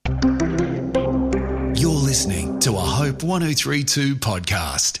to a Hope 1032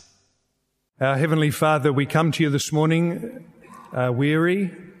 podcast. Our Heavenly Father, we come to you this morning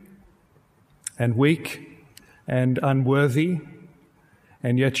weary and weak and unworthy,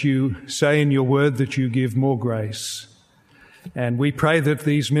 and yet you say in your word that you give more grace. And we pray that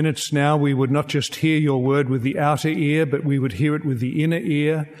these minutes now we would not just hear your word with the outer ear, but we would hear it with the inner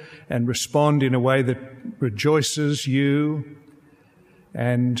ear and respond in a way that rejoices you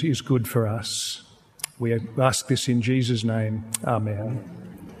and is good for us. We ask this in Jesus' name. Amen.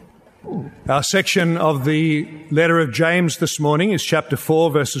 Our section of the letter of James this morning is chapter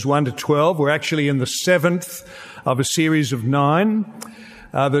 4, verses 1 to 12. We're actually in the 7th of a series of 9.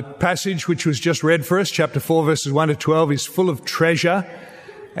 The passage which was just read for us, chapter 4, verses 1 to 12, is full of treasure.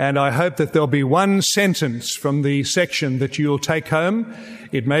 And I hope that there'll be one sentence from the section that you'll take home.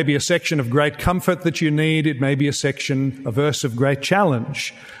 It may be a section of great comfort that you need. It may be a verse of great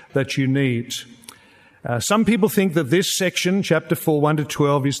challenge that you need. Some people think that this section, chapter 4, 1 to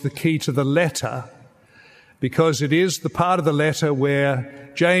 12, is the key to the letter, because it is the part of the letter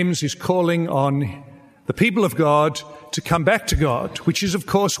where James is calling on the people of God to come back to God, which is, of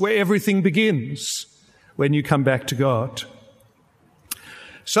course, where everything begins, when you come back to God.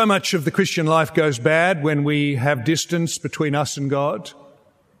 So much of the Christian life goes bad when we have distance between us and God,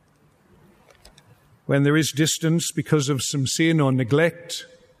 when there is distance because of some sin or neglect.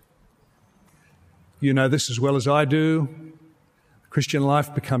 You know this as well as I do. Christian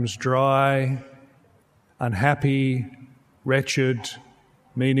life becomes dry, unhappy, wretched,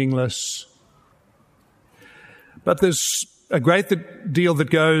 meaningless. But there's a great deal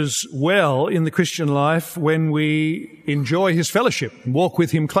that goes well in the Christian life when we enjoy his fellowship and walk with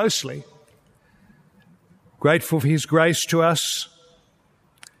him closely. Grateful for his grace to us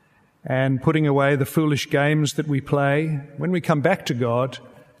and putting away the foolish games that we play. When we come back to God,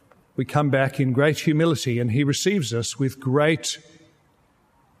 we come back in great humility, and he receives us with great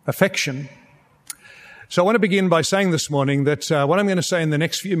affection. So I want to begin by saying this morning that what I'm going to say in the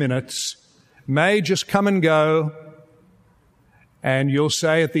next few minutes may just come and go, and you'll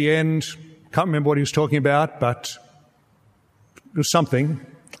say at the end, can't remember what he was talking about, but it was something.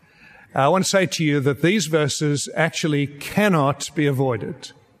 I want to say to you that these verses actually cannot be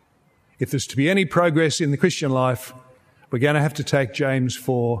avoided. If there's to be any progress in the Christian life, we're going to have to take James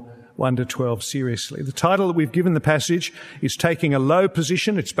 4, 1 to 12 seriously. The title that we've given the passage is Taking a Low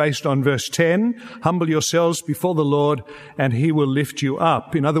Position. It's based on verse 10. Humble yourselves before the Lord and he will lift you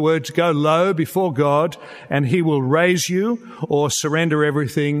up. In other words, go low before God and he will raise you, or surrender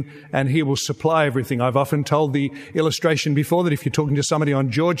everything and he will supply everything. I've often told the illustration before that if you're talking to somebody on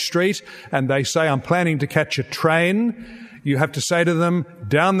George Street and they say, I'm planning to catch a train, you have to say to them,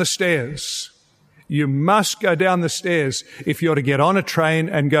 down the stairs. You must go down the stairs if you're to get on a train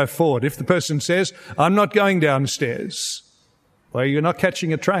and go forward. If the person says, I'm not going downstairs, well, you're not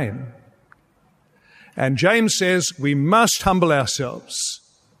catching a train. And James says we must humble ourselves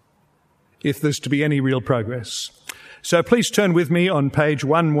if there's to be any real progress. So please turn with me on page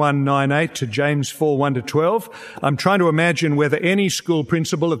 1198 to James 4, 1 to 12. I'm trying to imagine whether any school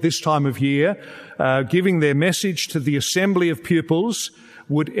principal at this time of year, giving their message to the assembly of pupils,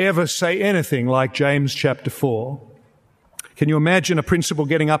 would ever say anything like James chapter 4. Can you imagine a principal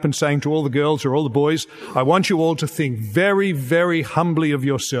getting up and saying to all the girls or all the boys, I want you all to think very, very humbly of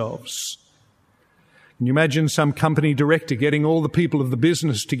yourselves? Can you imagine some company director getting all the people of the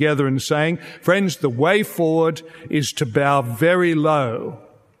business together and saying, friends, the way forward is to bow very low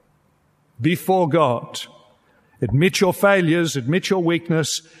before God. Admit your failures, admit your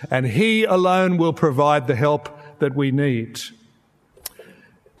weakness, and he alone will provide the help that we need.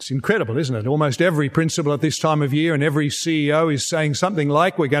 It's incredible, isn't it? Almost every principal at this time of year and every CEO is saying something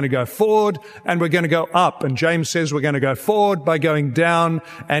like, we're going to go forward and we're going to go up. And James says we're going to go forward by going down,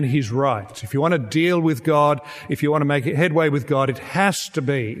 and he's right. If you want to deal with God, if you want to make headway with God, it has to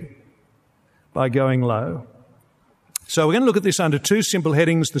be by going low. So we're going to look at this under two simple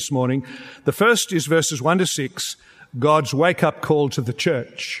headings this morning. The first is verses 1 to 6, God's wake-up call to the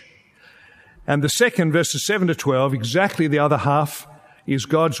church. And the second, verses 7 to 12, exactly the other half, is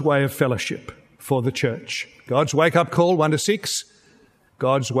God's way of fellowship for the church. God's wake-up call, 1 to 6,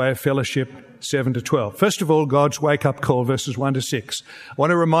 God's way of fellowship, 7 to 12. First of all, God's wake-up call, verses 1 to 6. I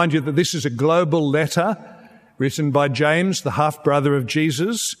want to remind you that this is a global letter written by James, the half-brother of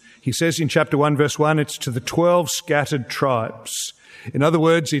Jesus. He says in chapter 1, verse 1, it's to the 12 scattered tribes. In other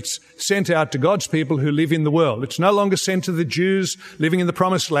words, it's sent out to God's people who live in the world. It's no longer sent to the Jews living in the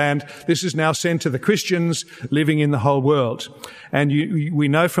Promised Land. This is now sent to the Christians living in the whole world. And we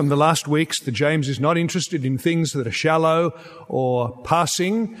know from the last weeks that James is not interested in things that are shallow or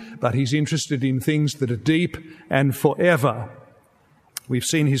passing, but he's interested in things that are deep and forever. We've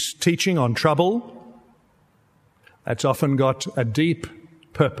seen his teaching on trouble. That's often got a deep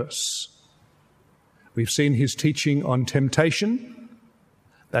purpose. We've seen his teaching on temptation.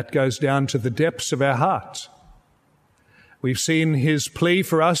 That goes down to the depths of our heart. We've seen his plea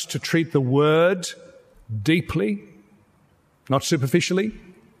for us to treat the word deeply, not superficially,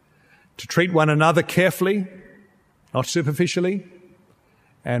 to treat one another carefully, not superficially.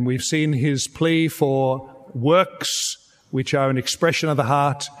 And we've seen his plea for works which are an expression of the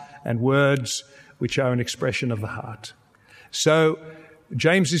heart and words which are an expression of the heart. So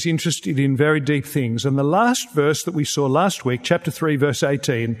James is interested in very deep things. And the last verse that we saw last week, chapter 3, verse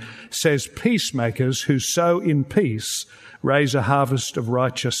 18, says, peacemakers who sow in peace raise a harvest of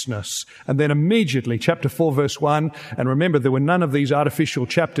righteousness. And then immediately, chapter 4, verse 1, and remember, there were none of these artificial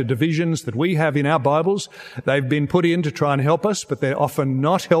chapter divisions that we have in our Bibles. They've been put in to try and help us, but they're often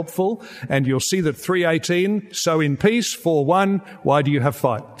not helpful. And you'll see that 3:18, sow in peace, 4:1, why do you have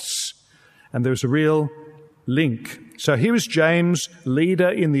fights? And there's a real link. So here is James, leader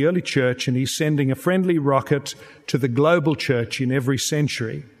in the early church, and he's sending a friendly rocket to the global church in every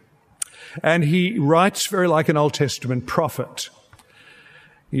century. And he writes very like an Old Testament prophet.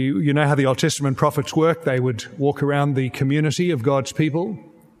 You know how the Old Testament prophets work. They would walk around the community of God's people,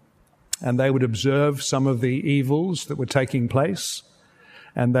 and they would observe some of the evils that were taking place,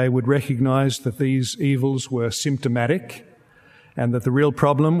 and they would recognize that these evils were symptomatic, and that the real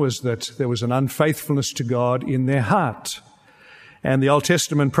problem was that there was an unfaithfulness to God in their heart. And the Old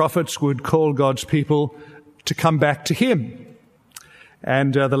Testament prophets would call God's people to come back to him.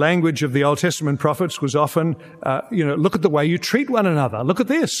 And the language of the Old Testament prophets was often, look at the way you treat one another. Look at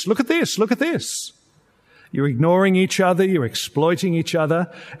this, look at this, look at this. You're ignoring each other, you're exploiting each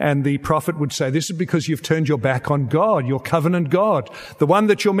other. And the prophet would say, this is because you've turned your back on God, your covenant God, the one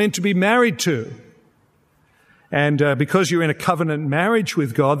that you're meant to be married to. And because you're in a covenant marriage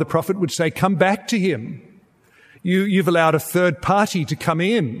with God, the prophet would say, come back to him. You've allowed a third party to come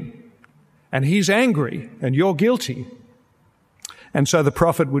in, and he's angry, and you're guilty. And so the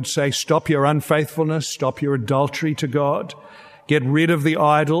prophet would say, stop your unfaithfulness, stop your adultery to God, get rid of the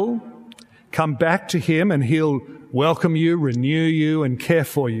idol, come back to him, and he'll welcome you, renew you, and care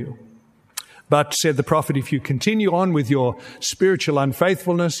for you. But, said the prophet, if you continue on with your spiritual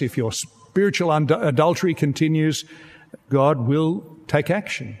unfaithfulness, if your spiritual adultery continues, God will take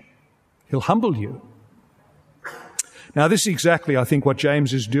action. He'll humble you. Now, this is exactly, I think, what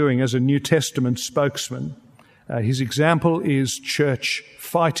James is doing as a New Testament spokesman. His example is church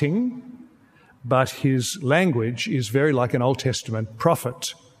fighting, but his language is very like an Old Testament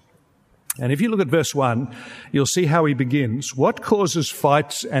prophet. And if you look at verse 1, you'll see how he begins. What causes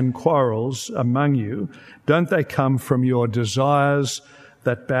fights and quarrels among you? Don't they come from your desires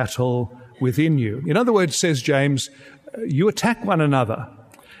that battle within you? In other words, says James, you attack one another.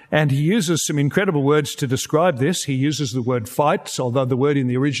 And he uses some incredible words to describe this. He uses the word fights, although the word in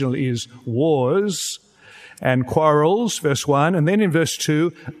the original is wars, and quarrels, verse 1. And then in verse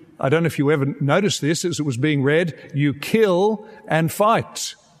 2, I don't know if you ever noticed this as it was being read, you kill and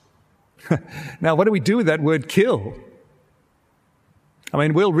fight. Now, what do we do with that word kill? I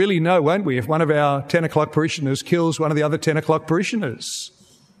mean, we'll really know, won't we, if one of our 10 o'clock parishioners kills one of the other 10 o'clock parishioners.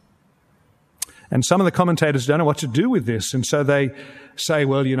 And some of the commentators don't know what to do with this. And so they say,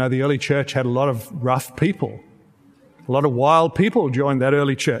 well, the early church had a lot of rough people. A lot of wild people joined that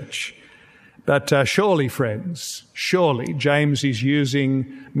early church. But surely, friends, surely James is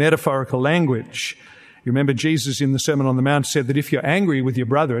using metaphorical language. You remember Jesus in the Sermon on the Mount said that if you're angry with your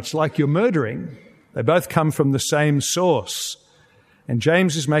brother, it's like you're murdering. They both come from the same source. And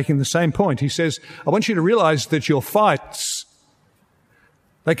James is making the same point. He says, I want you to realize that your fights,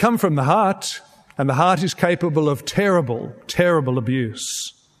 they come from the heart, and the heart is capable of terrible, terrible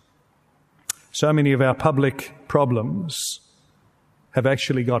abuse. So many of our public problems have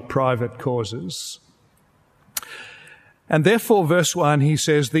actually got private causes. And therefore, verse 1, he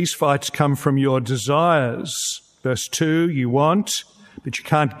says, these fights come from your desires. Verse 2, you want, but you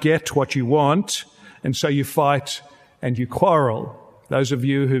can't get what you want, and so you fight and you quarrel. Those of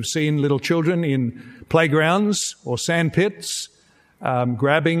you who've seen little children in playgrounds or sand pits,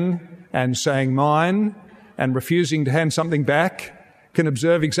 grabbing and saying mine and refusing to hand something back, can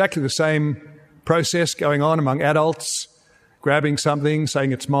observe exactly the same process going on among adults, grabbing something,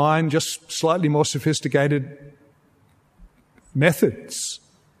 saying it's mine, just slightly more sophisticated methods.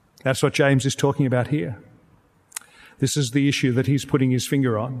 That's what James is talking about here. This is the issue that he's putting his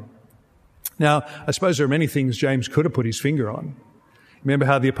finger on. Now, I suppose there are many things James could have put his finger on. Remember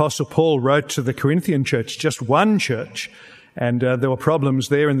how the Apostle Paul wrote to the Corinthian church, just one church, and there were problems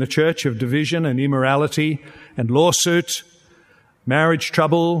there in the church of division and immorality and lawsuit, marriage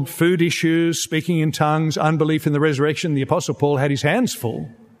trouble, food issues, speaking in tongues, unbelief in the resurrection. The Apostle Paul had his hands full.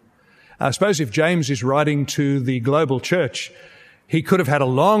 I suppose if James is writing to the global church, he could have had a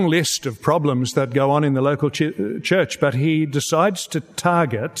long list of problems that go on in the local church, but he decides to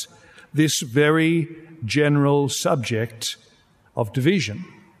target this very general subject of division.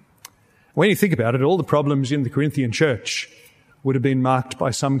 When you think about it, all the problems in the Corinthian church would have been marked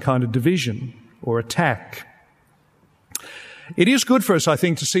by some kind of division or attack. It is good for us, I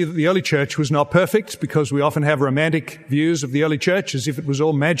think, to see that the early church was not perfect, because we often have romantic views of the early church as if it was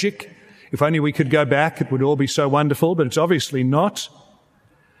all magic. If only we could go back, it would all be so wonderful, but it's obviously not.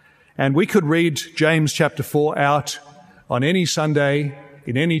 And we could read James chapter 4 out on any Sunday,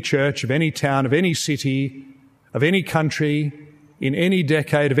 in any church, of any town, of any city, of any country, in any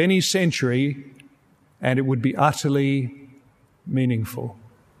decade, of any century, and it would be utterly meaningful.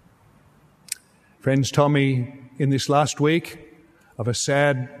 Friends told me in this last week of a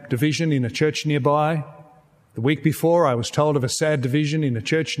sad division in a church nearby. The week before, I was told of a sad division in a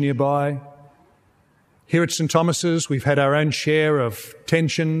church nearby. Here at St. Thomas's, we've had our own share of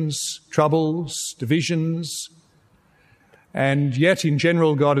tensions, troubles, divisions, and yet in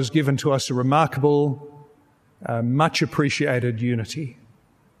general, God has given to us a remarkable, much appreciated unity.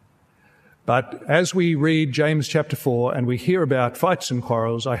 But as we read James chapter 4 and we hear about fights and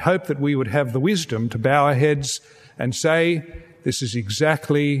quarrels, I hope that we would have the wisdom to bow our heads and say, this is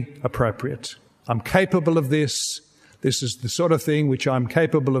exactly appropriate. I'm capable of this. This is the sort of thing which I'm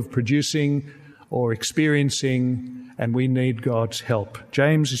capable of producing or experiencing, and we need God's help.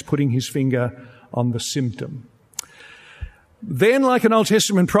 James is putting his finger on the symptom. Then, like an Old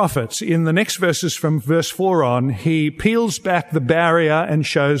Testament prophet, in the next verses from verse 4 on, he peels back the barrier and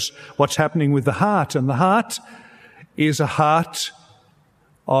shows what's happening with the heart. And the heart is a heart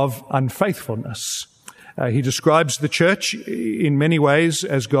of unfaithfulness. He describes the church in many ways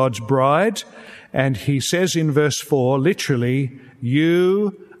as God's bride. And he says in verse 4, literally,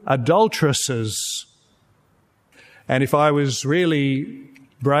 you adulteresses. And if I was really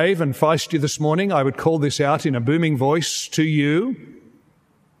brave and feisty this morning, I would call this out in a booming voice to you,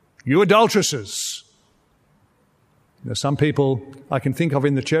 you adulteresses. There are some people I can think of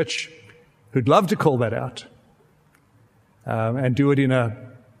in the church who'd love to call that out and do it in a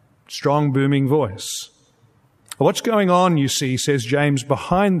strong, booming voice. What's going on, you see, says James,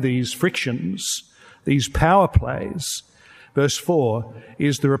 behind these frictions, these power plays, verse 4,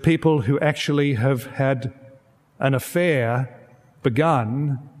 is there are people who actually have had an affair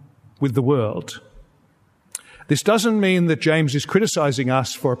begun with the world. This doesn't mean that James is criticizing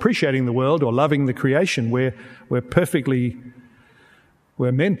us for appreciating the world or loving the creation. We're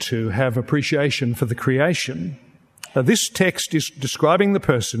meant to have appreciation for the creation. Now, this text is describing the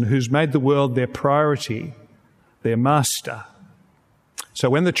person who's made the world their priority, their master. So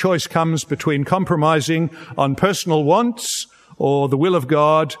when the choice comes between compromising on personal wants or the will of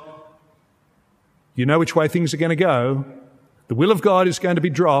God, you know which way things are going to go. The will of God is going to be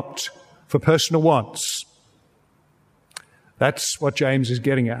dropped for personal wants. That's what James is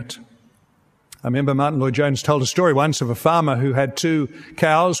getting at. I remember Martin Lloyd-Jones told a story once of a farmer who had 2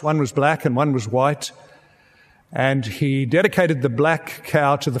 cows. One was black and one was white. And he dedicated the black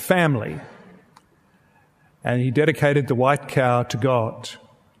cow to the family. And he dedicated the white cow to God.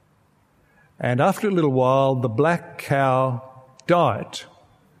 And after a little while, the black cow died.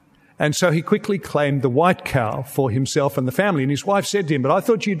 And so he quickly claimed the white cow for himself and the family. And his wife said to him, but I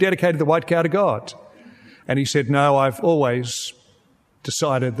thought you dedicated the white cow to God. And he said, no, I've always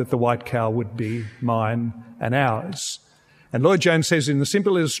decided that the white cow would be mine and ours. And Lloyd-Jones says in the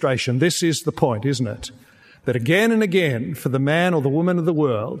simple illustration, this is the point, isn't it? That again and again, for the man or the woman of the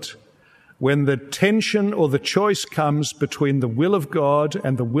world, when the tension or the choice comes between the will of God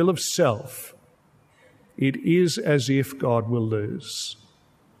and the will of self, it is as if God will lose.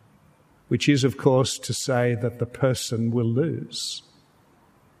 Which is, of course, to say that the person will lose.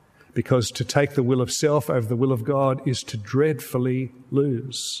 Because to take the will of self over the will of God is to dreadfully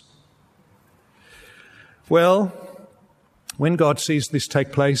lose. Well, when God sees this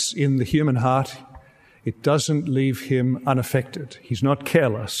take place in the human heart, it doesn't leave him unaffected. He's not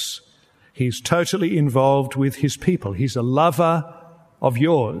careless. He's totally involved with his people. He's a lover of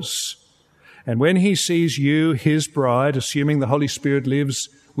yours. And when he sees you, his bride, assuming the Holy Spirit lives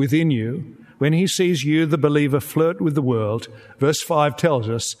within you, when he sees you, the believer, flirt with the world, verse 5 tells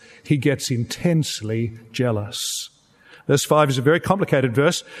us he gets intensely jealous. Verse 5 is a very complicated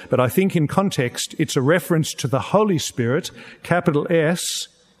verse, but I think in context it's a reference to the Holy Spirit, capital S,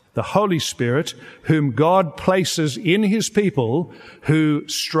 the Holy Spirit, whom God places in his people, who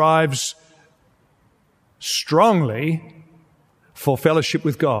strives strongly for fellowship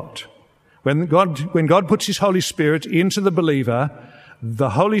with God. When God puts his Holy Spirit into the believer,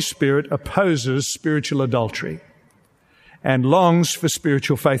 the Holy Spirit opposes spiritual adultery and longs for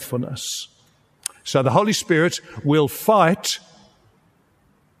spiritual faithfulness. So the Holy Spirit will fight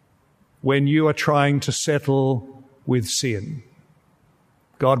when you are trying to settle with sin.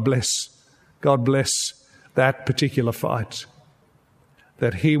 God bless that particular fight.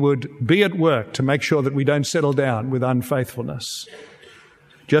 That he would be at work to make sure that we don't settle down with unfaithfulness.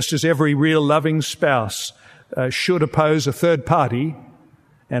 Just as every real loving spouse should oppose a third party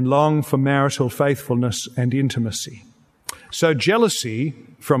and long for marital faithfulness and intimacy. So jealousy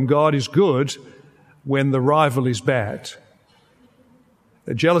from God is good when the rival is bad.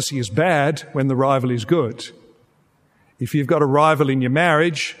 Jealousy is bad when the rival is good. If you've got a rival in your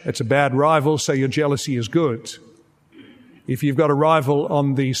marriage, it's a bad rival, so your jealousy is good. If you've got a rival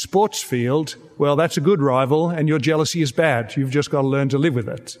on the sports field, well, that's a good rival, and your jealousy is bad. You've just got to learn to live with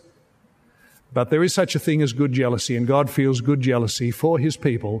it. But there is such a thing as good jealousy, and God feels good jealousy for his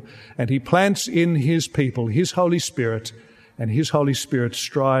people, and he plants in his people his Holy Spirit, and his Holy Spirit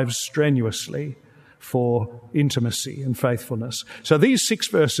strives strenuously for intimacy and faithfulness. So these 6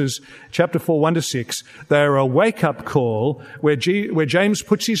 verses, chapter 4, 1 to 6, they are a wake-up call where James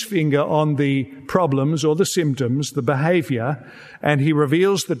puts his finger on the problems or the symptoms, the behavior, and he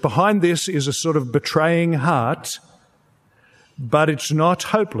reveals that behind this is a sort of betraying heart, but it's not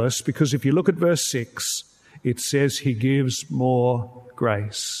hopeless, because if you look at verse 6, it says he gives more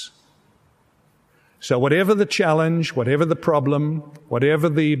grace. So whatever the challenge, whatever the problem, whatever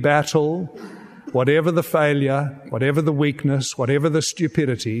the battle, whatever the failure, whatever the weakness, whatever the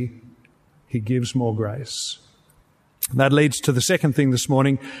stupidity, he gives more grace. And that leads to the second thing this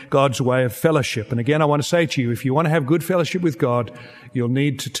morning, God's way of fellowship. And again, I want to say to you, if you want to have good fellowship with God, you'll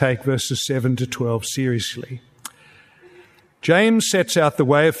need to take verses 7 to 12 seriously. James sets out the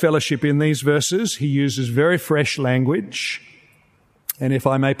way of fellowship in these verses. He uses very fresh language. And if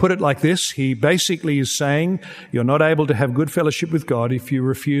I may put it like this, he basically is saying you're not able to have good fellowship with God if you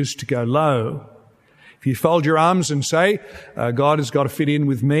refuse to go low. If you fold your arms and say, God has got to fit in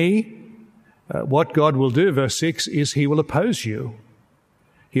with me, what God will do, verse 6, is he will oppose you.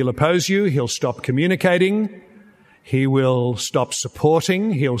 He'll oppose you, he'll stop communicating, he will stop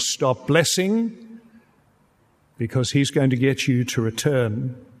supporting, he'll stop blessing, because he's going to get you to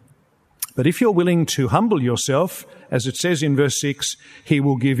return. But if you're willing to humble yourself, as it says in verse 6, he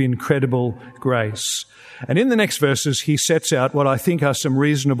will give incredible grace. And in the next verses, he sets out what I think are some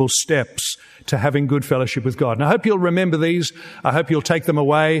reasonable steps to having good fellowship with God. And I hope you'll remember these. I hope you'll take them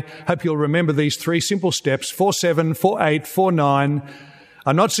away. I hope you'll remember these 3 simple steps, 4:7, 4:8, 4:9.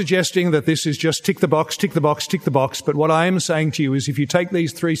 I'm not suggesting that this is just tick the box, tick the box, tick the box. But what I am saying to you is if you take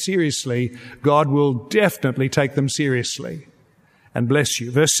these 3 seriously, God will definitely take them seriously and bless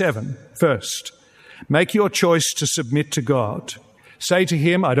you. Verse 7, first, make your choice to submit to God. Say to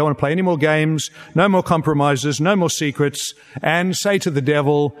him, I don't want to play any more games, no more compromises, no more secrets, and say to the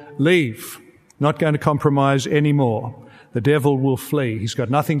devil, leave. Not going to compromise anymore. The devil will flee. He's got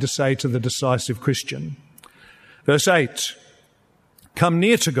nothing to say to the decisive Christian. Verse 8, come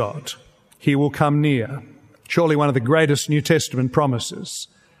near to God. He will come near. Surely one of the greatest New Testament promises.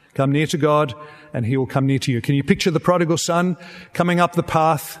 Come near to God and he will come near to you. Can you picture the prodigal son coming up the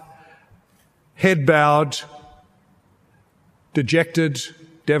path, head bowed, dejected,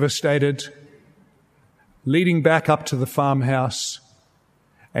 devastated, leading back up to the farmhouse,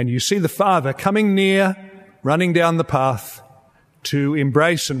 and you see the father coming near, running down the path to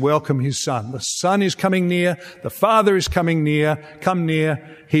embrace and welcome his son. The son is coming near, the father is coming near, come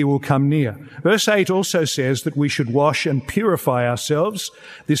near, he will come near. Verse 8 also says that we should wash and purify ourselves.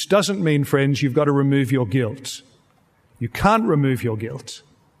 This doesn't mean, friends, you've got to remove your guilt. You can't remove your guilt.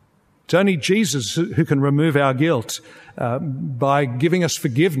 It's only Jesus who can remove our guilt by giving us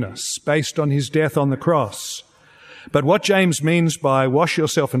forgiveness based on his death on the cross. But what James means by wash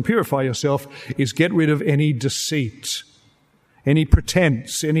yourself and purify yourself is get rid of any deceit, any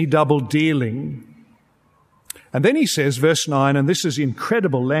pretense, any double dealing. And then he says, verse 9, and this is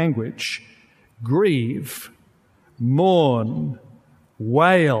incredible language, grieve, mourn,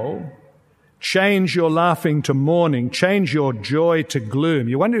 wail, change your laughing to mourning, change your joy to gloom.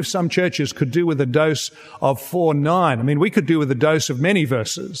 You wonder if some churches could do with a dose of 4:9. I mean, we could do with a dose of many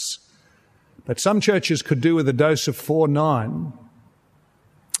verses. But some churches could do with a dose of 4-9.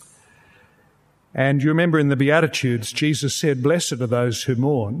 And you remember in the Beatitudes, Jesus said, "Blessed are those who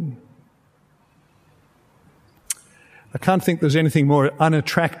mourn." I can't think there's anything more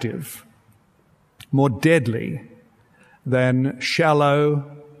unattractive, more deadly than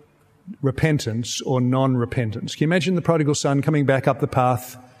shallow repentance or non-repentance. Can you imagine the prodigal son coming back up the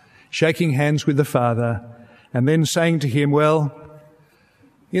path, shaking hands with the father, and then saying to him, "Well,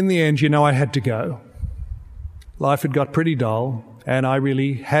 in the end, I had to go. Life had got pretty dull, and I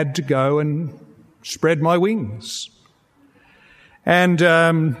really had to go and spread my wings. And,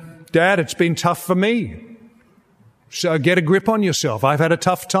 Dad, it's been tough for me. So get a grip on yourself. I've had a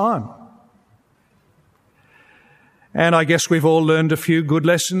tough time." And I guess we've all learned a few good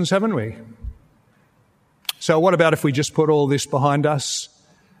lessons, haven't we? So what about if we just put all this behind us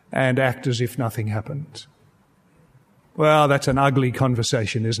and act as if nothing happened? Well, that's an ugly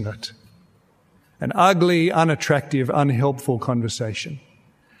conversation, isn't it? An ugly, unattractive, unhelpful conversation.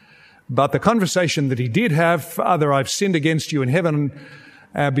 But the conversation that he did have, "Father, I've sinned against you in heaven,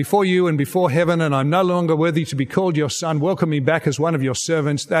 before you and before heaven, and I'm no longer worthy to be called your son. Welcome me back as one of your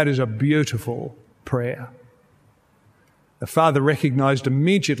servants." That is a beautiful prayer. The father recognized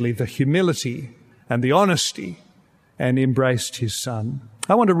immediately the humility and the honesty and embraced his son.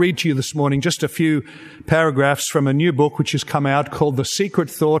 I want to read to you this morning just a few paragraphs from a new book which has come out called The Secret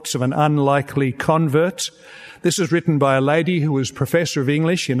Thoughts of an Unlikely Convert. This is written by a lady who was professor of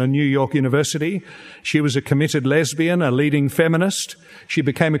English in a New York university. She was a committed lesbian, a leading feminist. She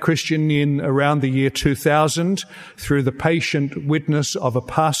became a Christian in around the year 2000 through the patient witness of a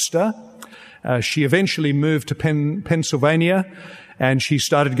pastor. She eventually moved to Pennsylvania, and she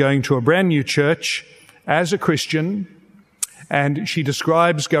started going to a brand new church as a Christian. And she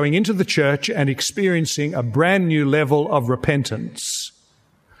describes going into the church and experiencing a brand new level of repentance.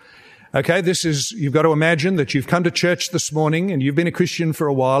 Okay, you've got to imagine that you've come to church this morning and you've been a Christian for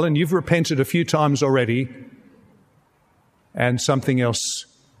a while and you've repented a few times already, and something else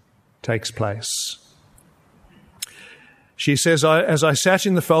takes place. She says, "As I sat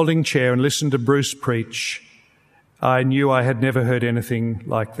in the folding chair and listened to Bruce preach, I knew I had never heard anything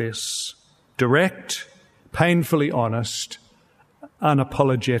like this. Direct, painfully honest,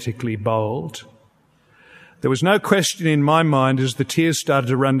 unapologetically bold. There was no question in my mind as the tears started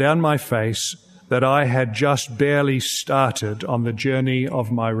to run down my face that I had just barely started on the journey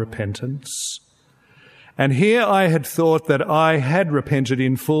of my repentance. And here I had thought that I had repented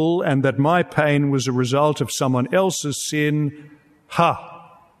in full and that my pain was a result of someone else's sin.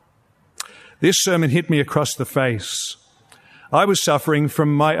 Ha! This sermon hit me across the face. I was suffering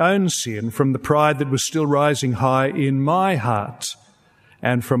from my own sin, from the pride that was still rising high in my heart,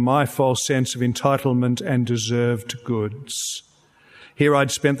 and from my false sense of entitlement and deserved goods. Here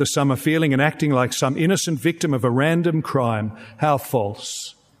I'd spent the summer feeling and acting like some innocent victim of a random crime. How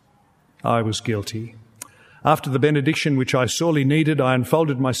false. I was guilty. After the benediction, which I sorely needed, I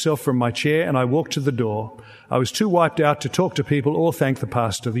unfolded myself from my chair and I walked to the door. I was too wiped out to talk to people or thank the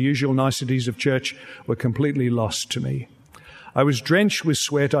pastor. The usual niceties of church were completely lost to me. I was drenched with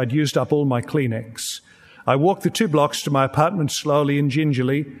sweat. I'd used up all my Kleenex. I walked the 2 blocks to my apartment slowly and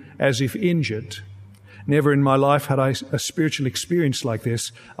gingerly, as if injured. Never in my life had I a spiritual experience like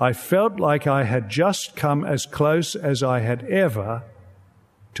this. I felt like I had just come as close as I had ever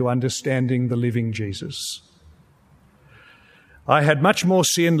to understanding the living Jesus. I had much more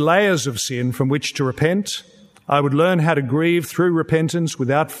sin, layers of sin from which to repent. I would learn how to grieve through repentance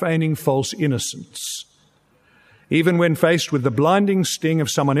without feigning false innocence. Even when faced with the blinding sting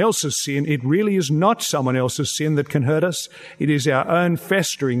of someone else's sin, it really is not someone else's sin that can hurt us. It is our own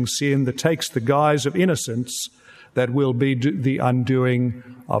festering sin that takes the guise of innocence that will be the undoing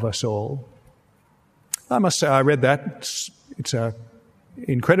of us all. I must say, I read that. It's a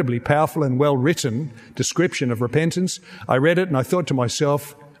incredibly powerful and well-written description of repentance. I read it and I thought to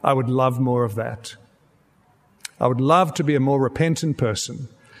myself, I would love more of that. I would love to be a more repentant person.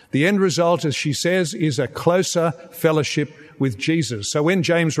 The end result, as she says, is a closer fellowship with Jesus. So when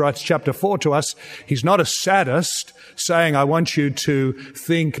James writes chapter 4 to us, he's not a sadist saying, I want you to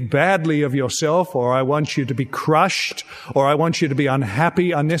think badly of yourself, or I want you to be crushed, or I want you to be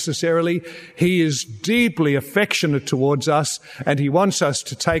unhappy unnecessarily. He is deeply affectionate towards us, and he wants us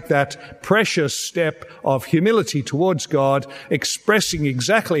to take that precious step of humility towards God, expressing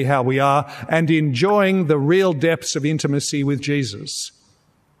exactly how we are and enjoying the real depths of intimacy with Jesus,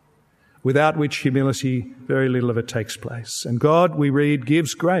 without which humility, very little of it takes place. And God, we read,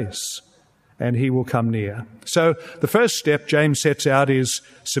 gives grace and he will come near. So the first step James sets out is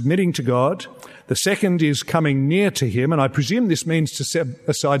submitting to God. The second is coming near to him, and I presume this means to set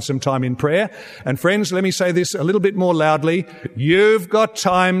aside some time in prayer. And friends, let me say this a little bit more loudly. You've got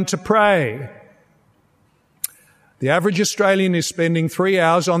time to pray. The average Australian is spending 3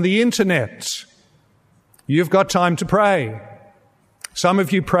 hours on the internet. You've got time to pray. Some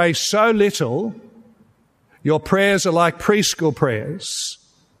of you pray so little, your prayers are like preschool prayers.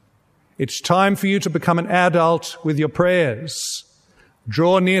 It's time for you to become an adult with your prayers.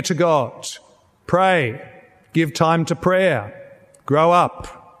 Draw near to God. Pray. Give time to prayer. Grow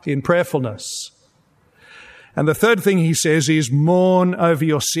up in prayerfulness. And the third thing he says is mourn over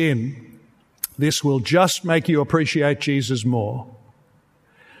your sin. This will just make you appreciate Jesus more.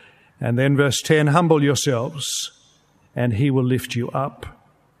 And then verse 10, humble yourselves, and he will lift you up.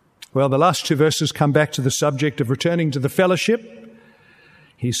 Well, the last two verses come back to the subject of returning to the fellowship.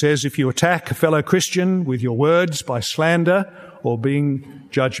 He says, if you attack a fellow Christian with your words by slander or being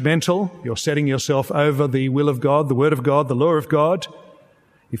judgmental, you're setting yourself over the will of God, the word of God, the law of God.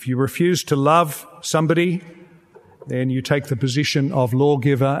 If you refuse to love somebody, then you take the position of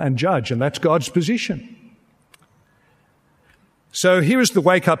lawgiver and judge, and that's God's position. So here is the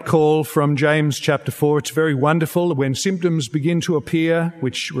wake-up call from James chapter 4. It's very wonderful when symptoms begin to appear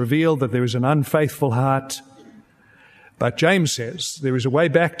which reveal that there is an unfaithful heart. But James says there is a way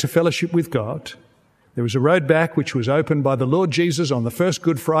back to fellowship with God. There is a road back which was opened by the Lord Jesus on the first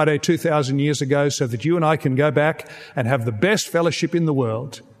Good Friday 2,000 years ago so that you and I can go back and have the best fellowship in the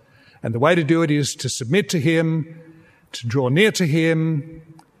world. And the way to do it is to submit to him, to draw near to him,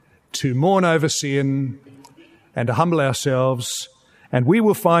 to mourn over sin, and to humble ourselves. And we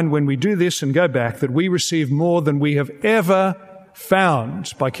will find when we do this and go back that we receive more than we have ever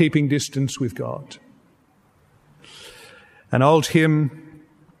found by keeping distance with God. An old hymn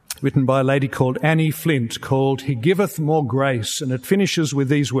written by a lady called Annie Flint called He Giveth More Grace, and it finishes with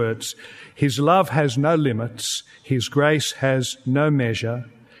these words, His love has no limits, His grace has no measure,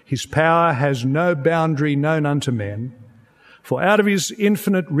 His power has no boundary known unto men, for out of His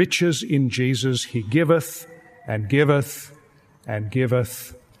infinite riches in Jesus He giveth and giveth and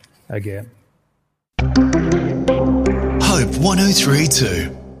giveth again. Hope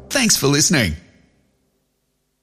 103.2. Thanks for listening.